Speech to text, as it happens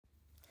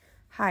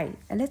Hi,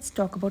 let's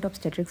talk about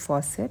obstetric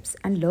forceps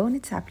and learn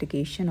its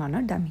application on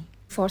a dummy.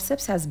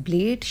 Forceps has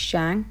blade,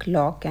 shank,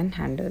 lock and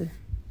handle.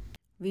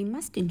 We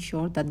must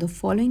ensure that the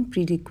following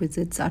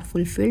prerequisites are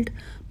fulfilled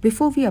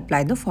before we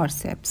apply the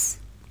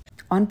forceps.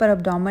 On per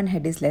abdomen,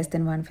 head is less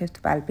than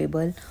 1/5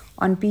 palpable.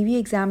 On PV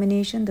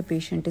examination, the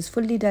patient is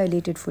fully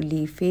dilated,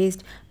 fully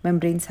effaced,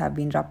 membranes have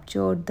been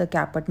ruptured, the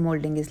caput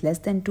molding is less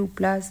than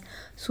 2+,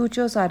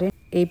 sutures are in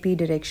AP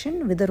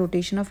direction with a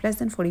rotation of less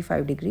than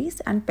 45 degrees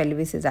and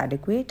pelvis is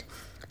adequate.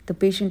 The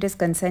patient is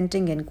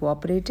consenting and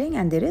cooperating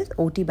and there is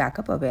OT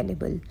backup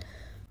available.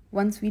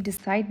 Once we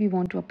decide we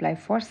want to apply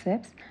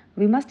forceps,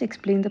 we must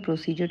explain the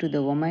procedure to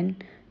the woman,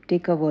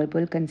 take a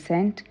verbal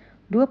consent,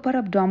 do a per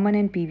abdomen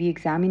and PV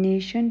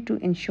examination to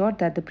ensure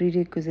that the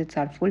prerequisites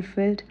are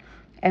fulfilled,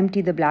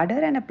 empty the bladder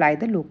and apply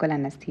the local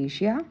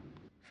anesthesia.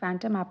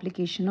 Phantom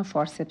application of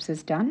forceps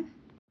is done.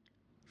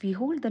 We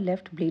hold the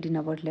left blade in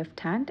our left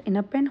hand in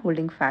a pen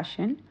holding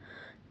fashion.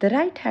 The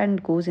right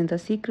hand goes in the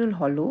sacral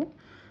hollow.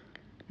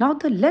 Now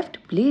the left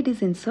blade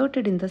is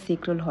inserted in the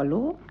sacral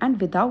hollow and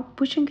without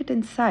pushing it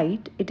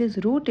inside, it is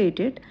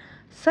rotated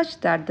such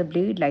that the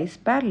blade lies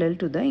parallel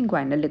to the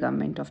inguinal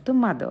ligament of the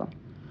mother.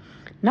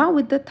 Now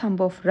with the thumb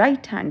of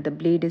right hand, the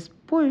blade is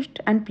pushed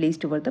and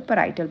placed over the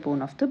parietal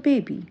bone of the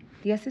baby.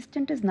 The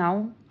assistant is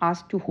now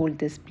asked to hold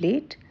this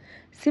blade.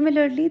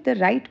 Similarly, the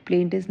right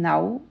blade is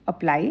now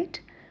applied,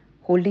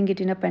 holding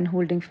it in a pen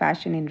holding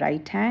fashion in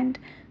right hand,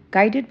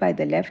 guided by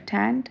the left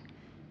hand,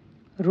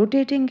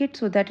 rotating it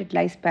so that it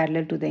lies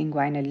parallel to the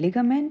inguinal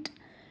ligament,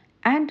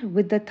 and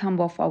with the thumb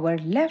of our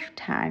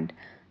left hand,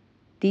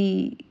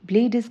 the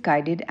blade is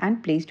guided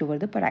and placed over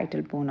the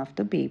parietal bone of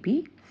the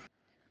baby.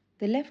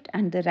 The left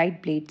and the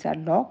right blades are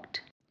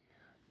locked.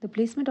 The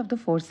placement of the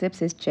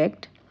forceps is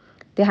checked.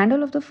 The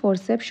handle of the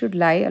forceps should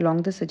lie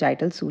along the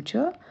sagittal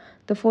suture.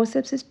 The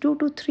forceps is 2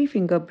 to 3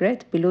 finger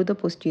breadth below the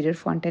posterior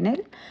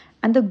fontanelle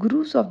and the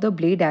grooves of the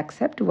blade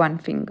accept 1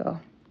 finger.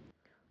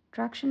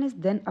 Traction is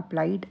then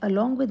applied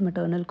along with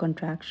maternal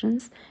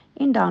contractions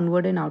in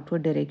downward and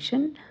outward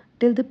direction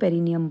till the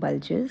perineum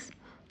bulges.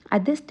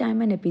 At this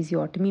time, an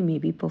episiotomy may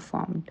be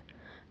performed.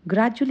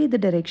 Gradually, the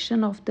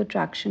direction of the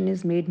traction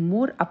is made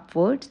more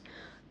upwards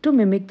to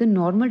mimic the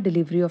normal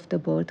delivery of the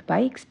birth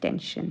by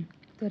extension.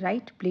 The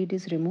right blade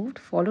is removed,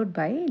 followed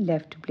by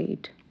left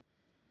blade.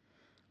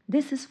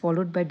 This is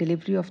followed by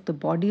delivery of the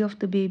body of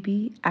the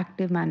baby,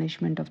 active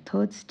management of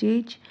third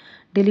stage,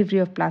 delivery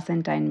of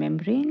placentine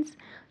membranes,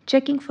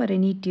 checking for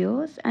any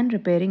tears and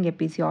repairing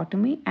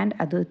episiotomy and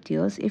other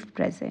tears if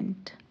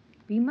present.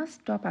 We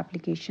must stop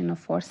application of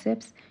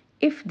forceps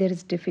if there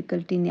is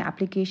difficulty in the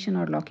application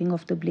or locking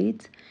of the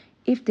blades,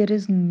 if there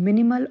is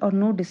minimal or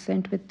no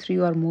descent with 3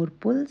 or more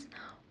pulls,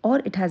 or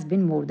it has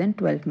been more than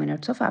 12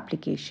 minutes of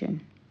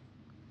application.